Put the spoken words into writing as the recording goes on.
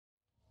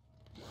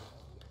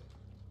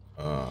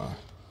Ah,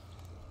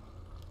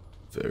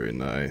 very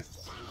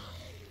nice.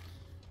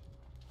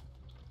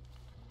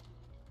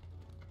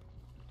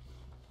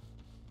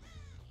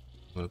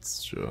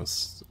 Let's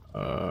just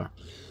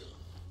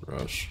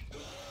rush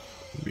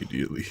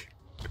immediately.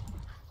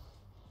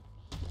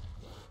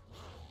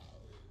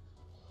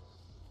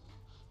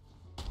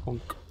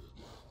 Honk.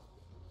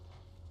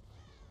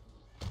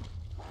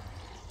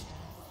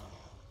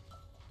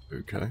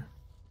 Okay.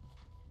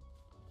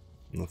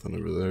 Nothing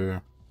over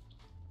there.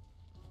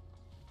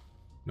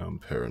 Now I'm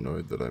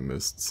paranoid that I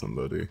missed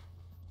somebody.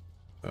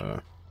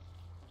 I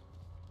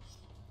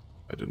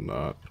did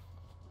not.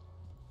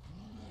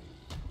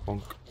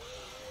 Honk.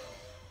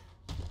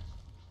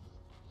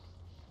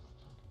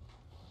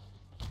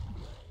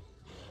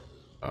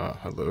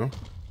 Hello?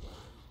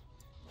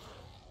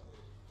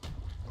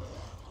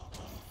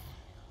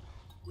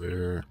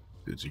 Where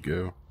did you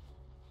go?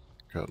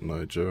 Cotton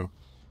Eye Joe?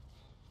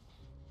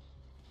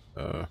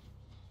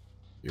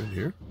 You in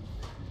here?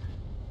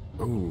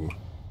 Oh,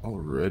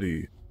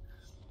 already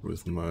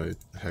with my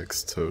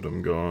Hex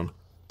Totem gone.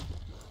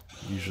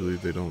 Usually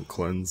they don't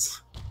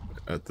cleanse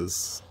at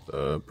this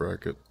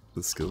bracket,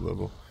 this skill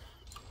level.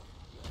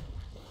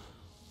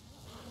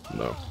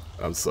 No,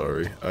 I'm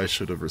sorry. I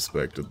should have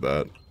respected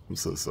that. I'm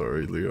so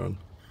sorry, Leon.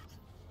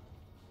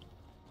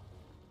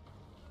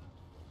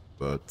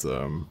 But,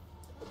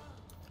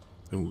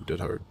 ooh, Dead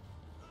Hard.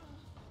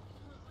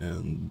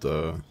 And,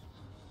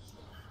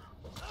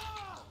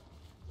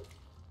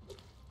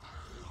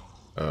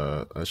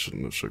 I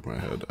shouldn't have shook my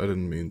head. I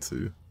didn't mean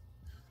to.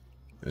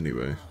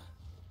 Anyway.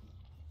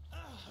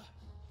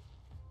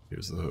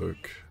 Here's the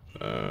hook.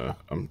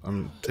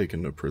 I'm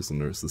taking no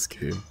prisoners this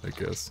game, I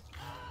guess.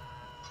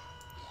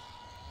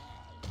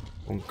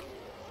 Bonk.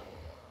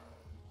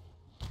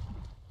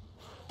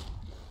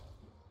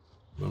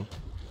 No?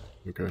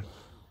 Okay.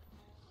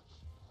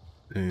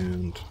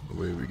 And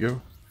away we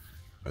go.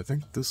 I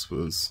think this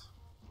was...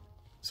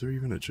 Is there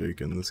even a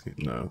Jake in this game?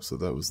 No, so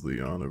that was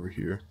Leon over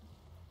here.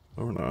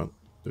 Or not.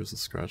 There's a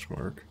scratch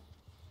mark.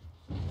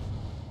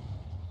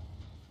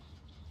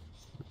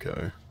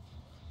 Okay.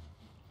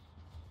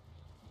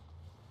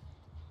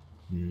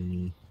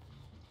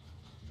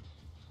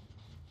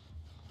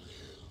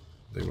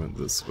 They went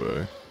this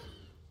way.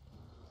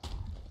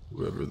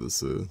 Whoever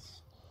this is.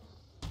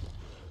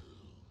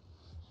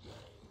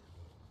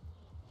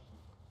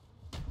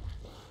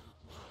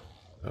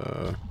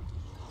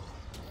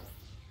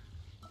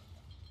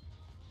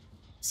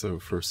 So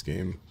first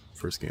game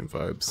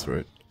vibes,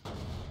 right?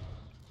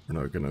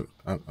 We're not gonna.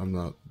 I'm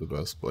not the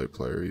best Blight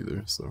player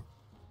either, so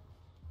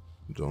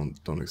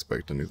don't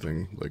expect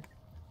anything like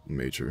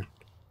major.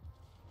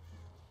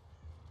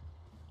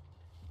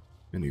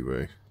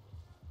 Anyway,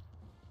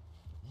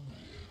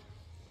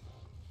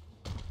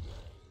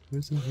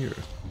 who's in here?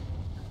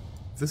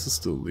 If this is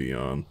still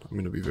Leon, I'm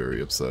gonna be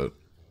very upset.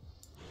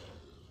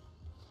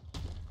 I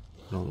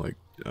don't like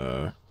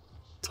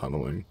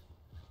tunneling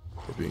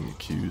or being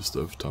accused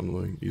of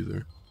tunneling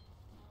either.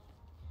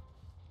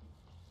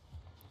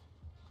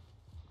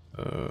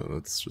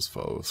 Let's just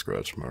follow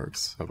scratch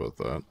marks. How about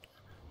that?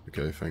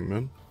 Okay,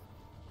 Fangman.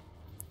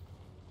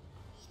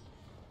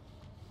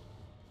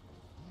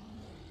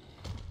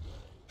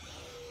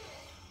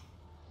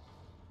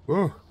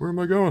 Whoa, where am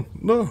I going?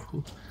 No!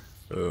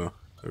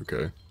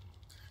 Okay.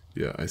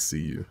 Yeah, I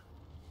see you.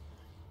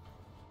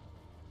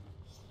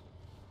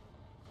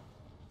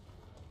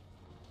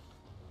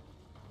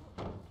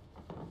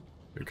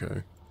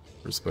 Okay.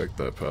 Respect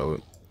that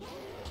pallet.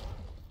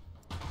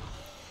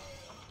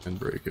 And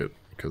break it,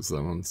 because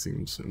that one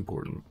seems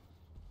important.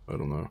 I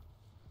don't know.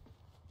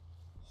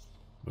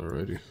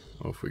 Alrighty,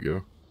 off we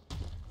go.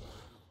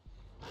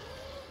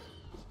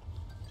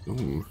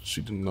 Ooh,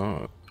 she did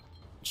not.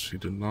 She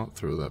did not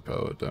throw that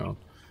pallet down.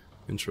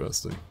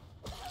 Interesting.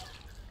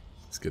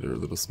 Let's get her a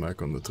little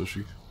smack on the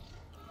tushy.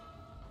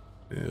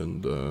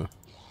 And,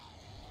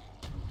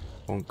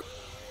 bonk.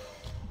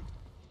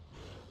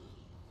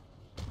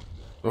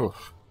 Oh,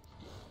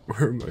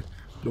 where am I?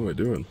 What am I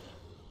doing?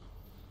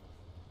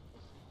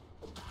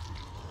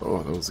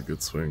 Oh, that was a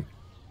good swing.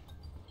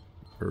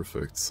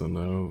 Perfect, so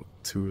now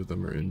 2 of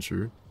them are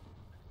injured.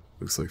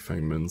 Looks like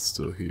Fangman's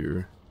still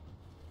here.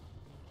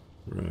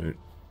 Right.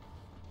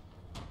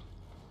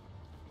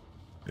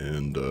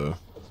 And,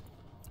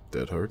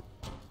 Dead Hard.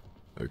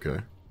 Okay.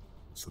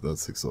 So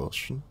that's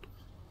exhaustion.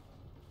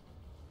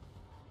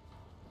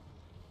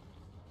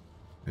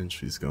 And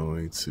she's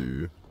going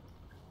to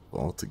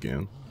vault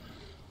again.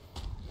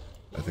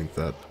 I think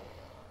that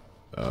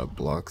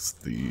blocks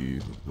the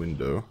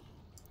window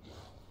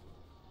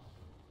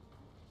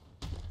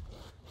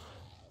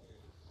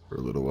for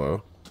a little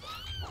while.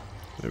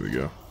 There we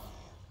go.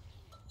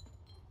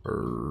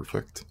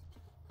 Perfect.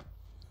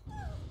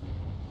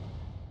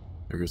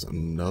 There's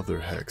another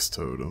Hex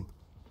Totem.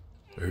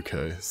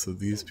 Okay, so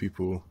these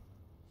people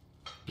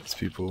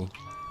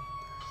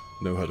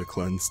know how to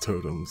cleanse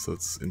totems.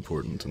 That's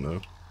important to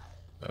know.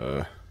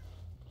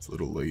 It's a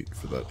little late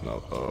for that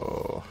now.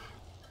 Oh,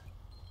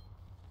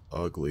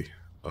 ugly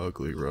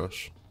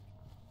rush.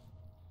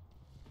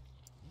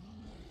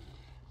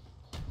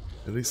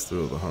 At least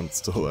the hunt's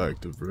still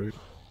active, right?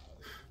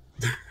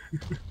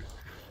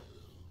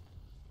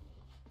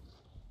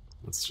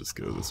 Let's just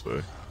go this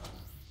way.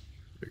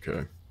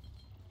 Okay.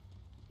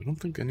 I don't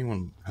think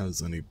anyone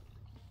has any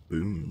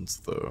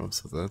boons though,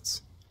 so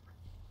that's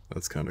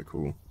kind of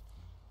cool.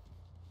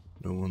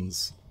 No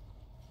one's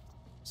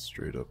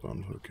straight up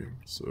unhooking,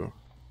 so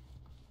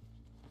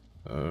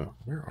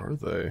where are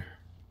they?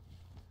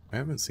 I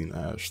haven't seen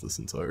Ash this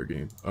entire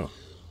game. Oh,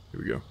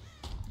 here we go.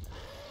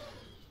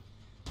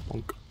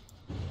 Honk.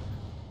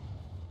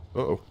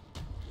 Uh-oh.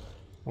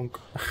 Honk.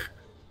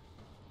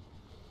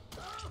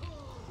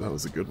 That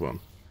was a good one.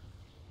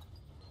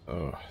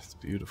 Oh, it's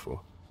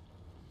beautiful.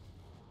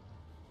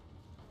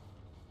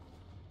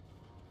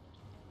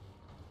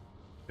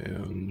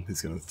 And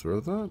he's gonna throw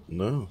that?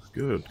 No,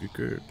 good, good,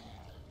 good.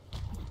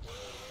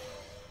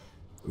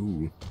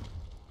 Ooh.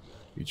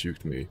 He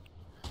juked me.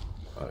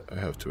 I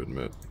have to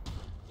admit.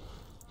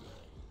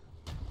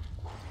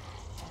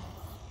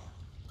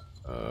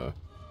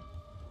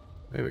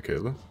 Hey,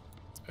 Michaela.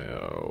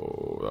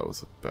 Oh, that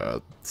was a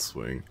bad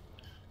swing.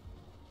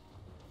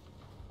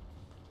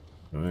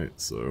 Alright,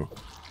 so...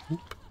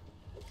 Whoop.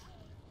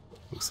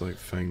 Looks like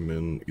Fang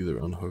Min either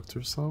unhooked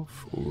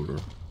herself, or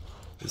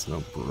is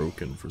now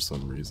broken for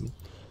some reason.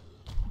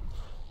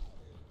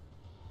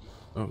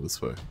 Oh,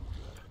 this way.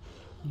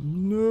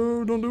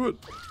 No, don't do it!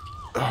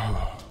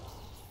 Oh,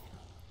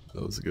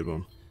 that was a good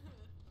one.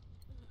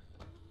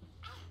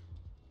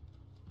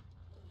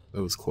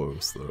 That was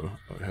close, though,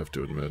 I have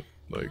to admit.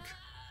 Like,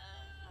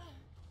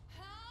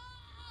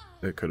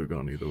 it could have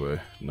gone either way,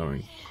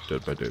 knowing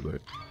Dead by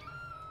Daylight.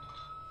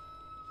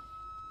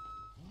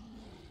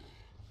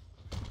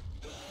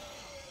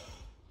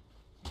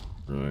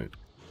 Right.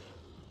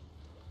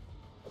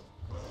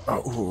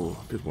 Oh,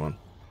 good one.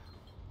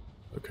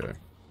 Okay.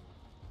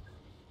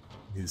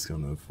 He's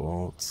gonna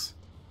vault.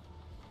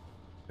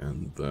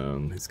 And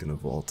then he's gonna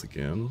vault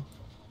again.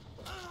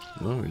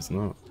 No, he's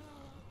not.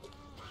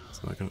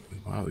 He's not gonna.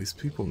 Wow, these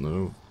people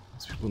know.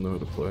 These people know how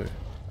to play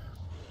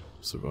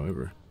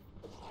Survivor.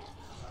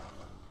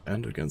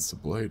 And against the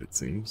Blight, it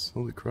seems.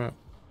 Holy crap.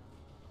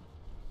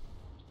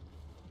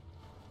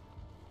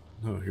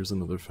 No, here's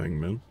another Fang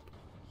Min.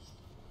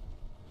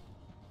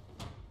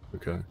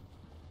 Okay.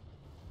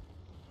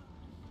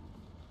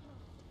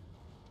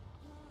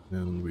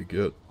 And we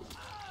get,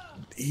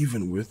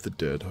 even with the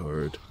dead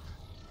hard,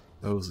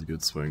 that was a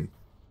good swing.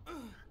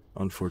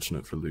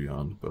 Unfortunate for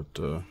Leon,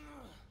 but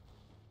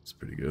it's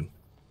pretty good.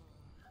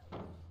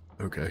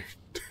 Okay.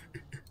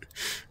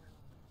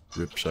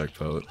 Rip Shack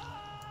Pallet.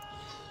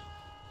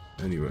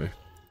 Anyway.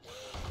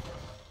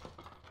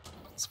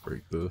 Let's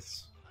break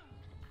this.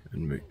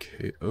 And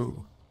make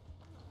oh.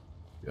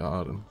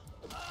 Got him.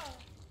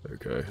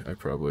 Okay, I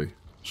probably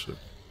should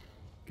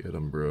get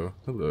him, bro.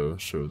 Hello,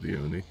 show the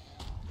Oni.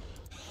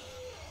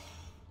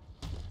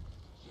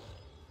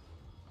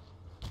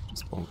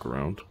 Just bonk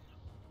around.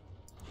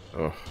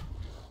 Oh.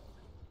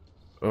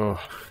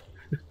 Oh.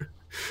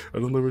 I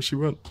don't know where she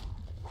went.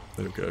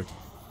 Okay.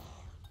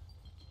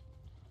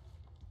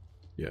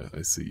 Yeah,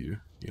 I see you.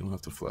 You don't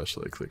have to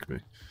flashlight click me.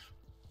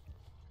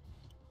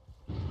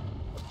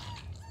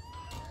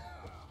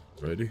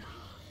 Ready?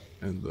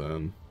 And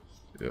then...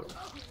 yeah.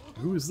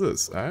 Who is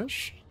this?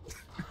 Ash?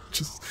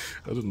 Just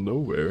out of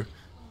nowhere.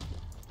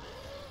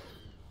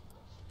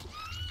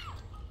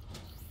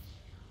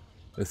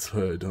 That's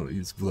why I don't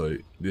use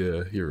Blight.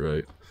 Yeah, you're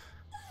right.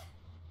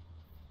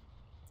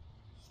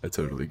 I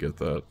totally get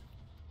that.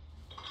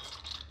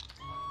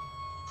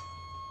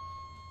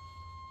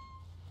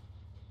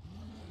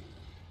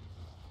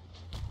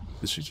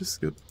 Did she just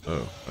get...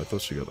 oh, I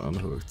thought she got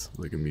unhooked,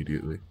 like,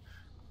 immediately.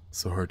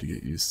 So hard to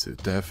get used to,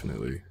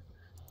 definitely.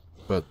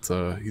 But,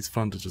 he's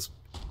fun to just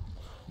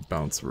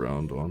bounce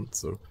around on,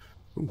 so...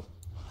 ooh.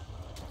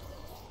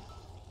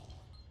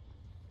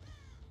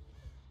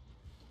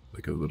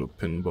 Like a little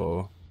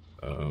pinball.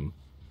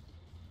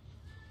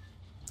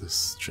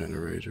 This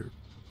generator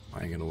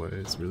hanging away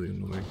is really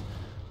annoying.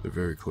 They're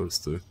very close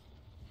to...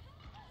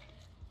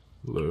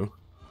 hello?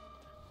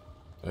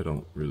 I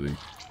don't really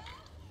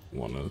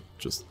want to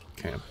just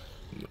camp.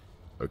 No.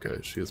 Okay,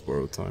 she has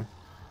borrowed time.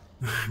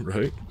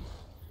 Right?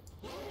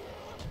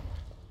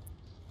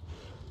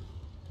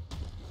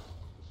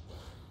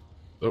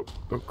 Oh,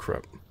 oh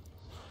crap.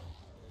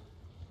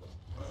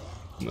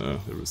 No,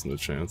 there was no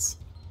chance.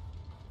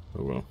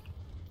 Oh well.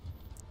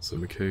 So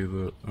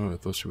Michaela... oh, I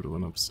thought she would have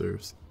went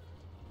upstairs.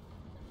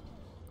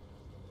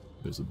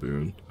 There's a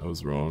boon. I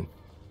was wrong.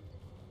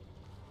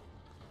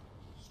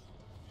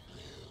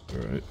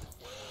 Alright.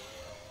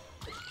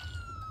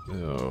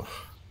 Oh.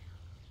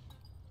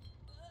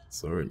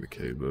 Sorry,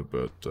 Michaela,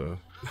 but, that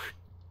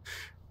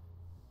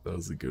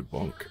was a good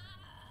bonk.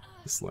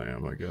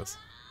 Slam, I guess.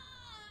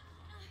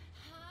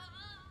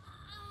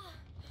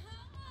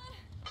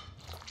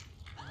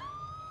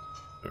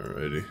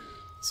 Alrighty.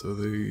 So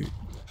they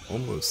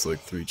almost, like,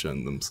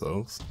 3-gen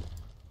themselves.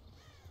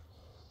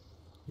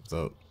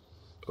 Without...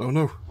 oh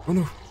no! Oh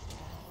no!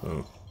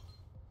 Oh.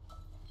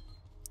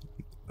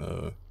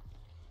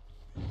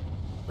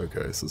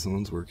 Okay, so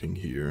someone's working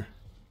here.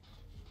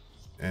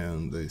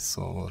 and they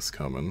saw us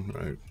coming,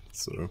 right?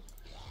 So,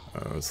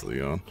 it's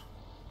Leon.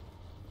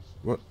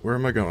 What? Where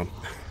am I going?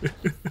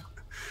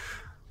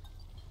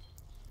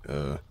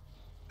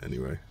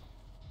 Anyway.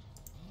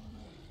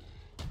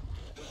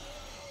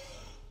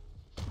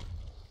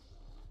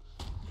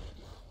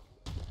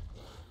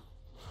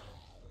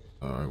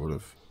 I would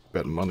have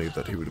bet money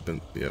that he would have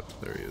been... Yep,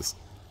 there he is.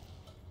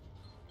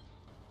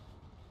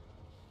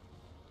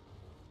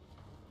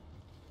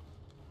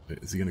 Wait,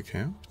 is he gonna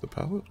camp the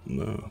pallet?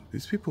 No.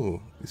 These people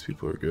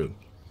are good.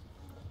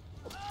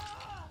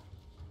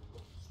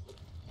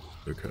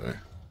 Okay.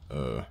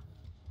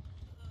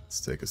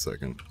 Let's take a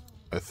second.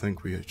 I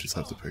think we just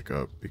have to pick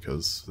up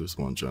because there's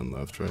one gen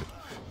left, right?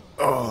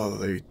 Oh,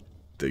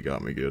 they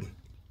got me good.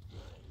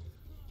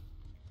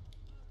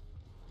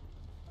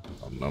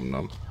 Nom nom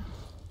nom.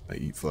 I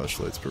eat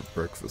flashlights for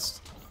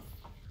breakfast.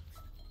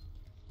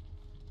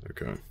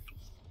 Okay.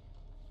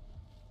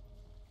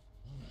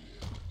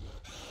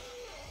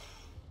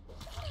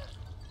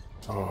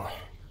 Oh.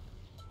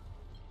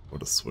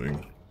 What a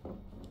swing.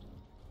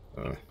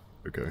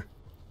 Okay.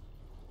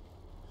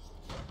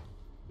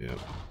 Yeah,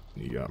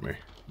 you got me.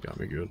 You got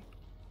me good.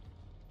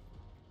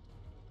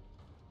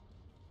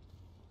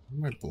 What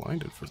am I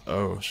blinded for?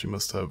 Oh, she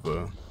must have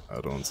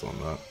add-ons on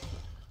that.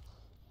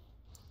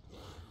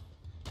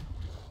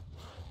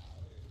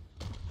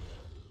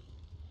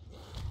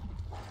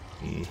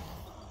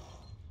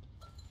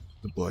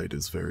 The Blight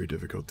is very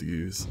difficult to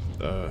use,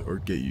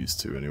 or get used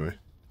to anyway.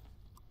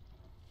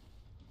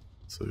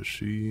 So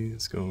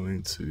she's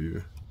going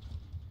to,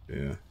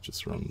 yeah,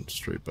 just run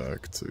straight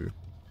back to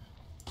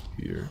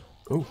here.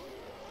 Oh!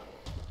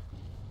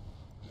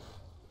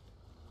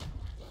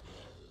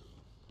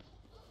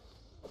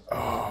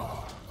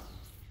 Oh!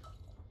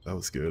 That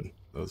was good.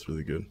 That was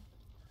really good.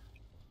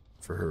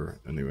 For her,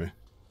 anyway.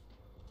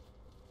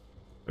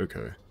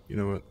 Okay, you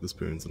know what? This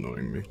spoon's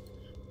annoying me.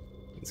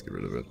 Let's get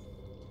rid of it.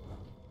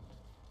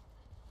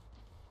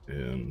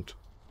 And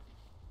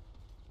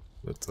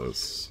let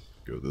us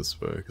go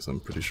this way, because I'm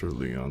pretty sure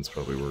Leon's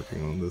probably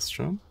working on this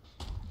jump.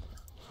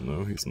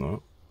 No, he's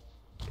not.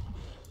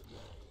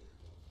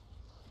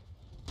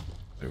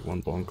 I have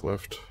one bonk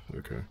left.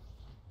 Okay.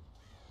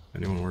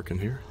 Anyone working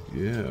here?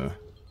 Yeah.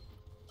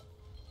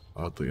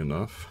 Oddly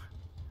enough.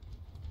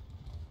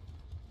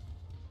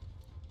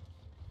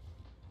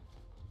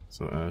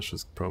 So Ash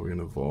is probably in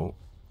a vault.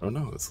 Oh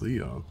no, it's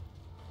Leon.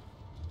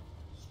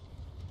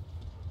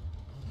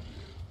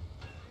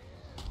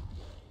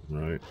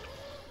 Right.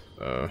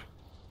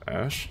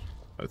 Ash?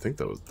 I think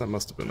that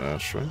must have been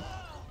Ash, right?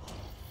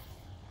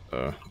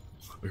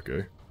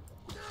 Okay.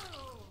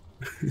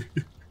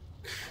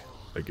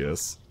 I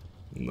guess.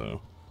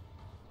 No.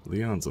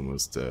 Leon's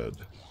almost dead,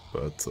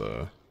 but,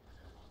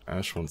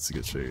 Ash wants to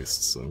get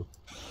chased, so...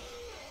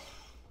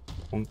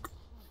 Bonk.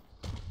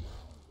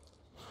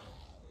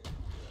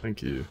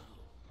 Thank you.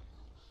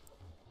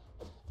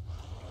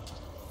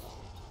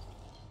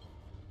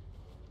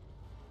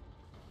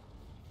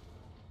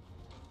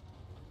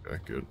 Okay,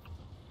 good.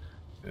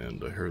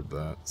 And I heard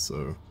that,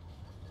 so...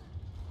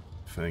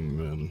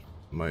 Fangman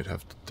might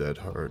have to dead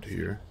hard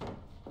here.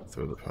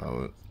 Throw the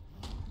pallet.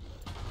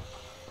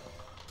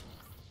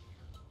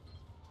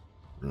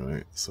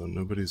 Right, so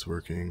nobody's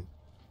working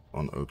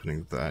on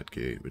opening that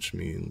gate, which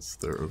means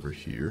they're over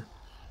here.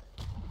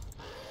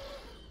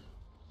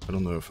 I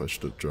don't know if I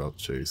should have dropped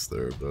Chase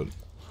there, but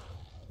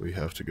we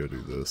have to go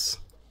do this.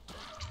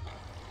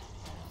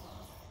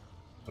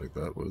 Like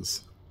that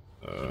was...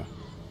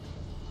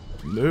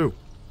 No!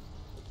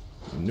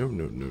 No,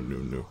 no, no, no,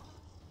 no.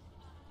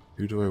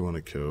 Who do I want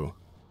to kill?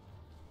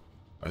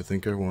 I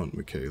think I want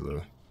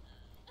Michaela,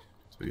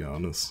 to be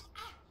honest.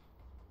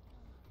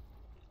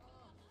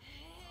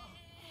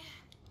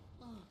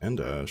 And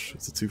Ash.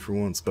 It's a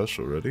 2-for-1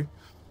 special, ready?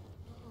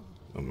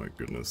 Oh my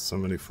goodness, so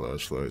many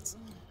flashlights.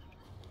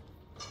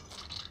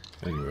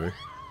 Anyway.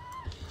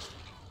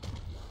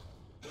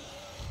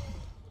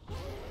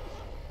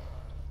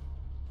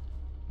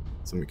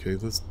 So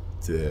Michaela's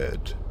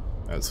dead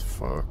as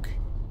fuck.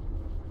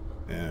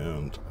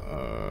 And,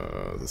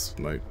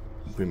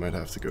 we might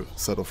have to go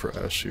settle for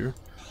Ash here.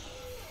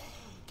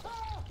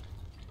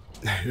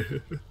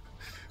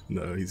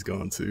 No, he's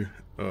gone too.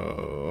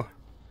 Oh.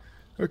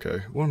 Okay,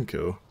 one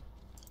kill.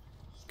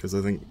 Because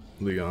I think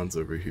Leon's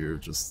over here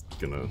just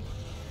gonna...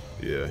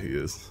 Yeah, he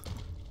is.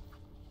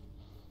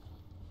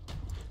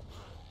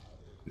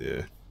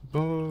 Yeah.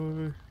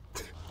 Bye!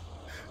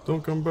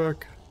 Don't come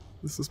back.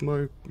 This is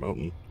my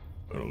mountain.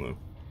 I don't know.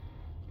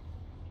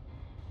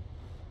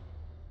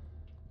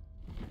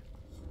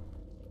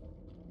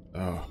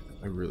 Oh,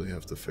 I really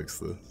have to fix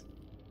this.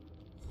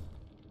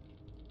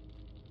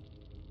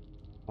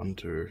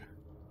 Hunter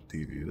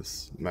DbD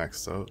is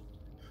maxed out.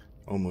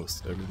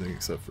 Almost everything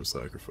except for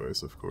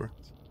sacrifice, of course.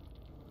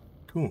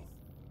 Cool.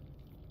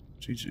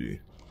 GG.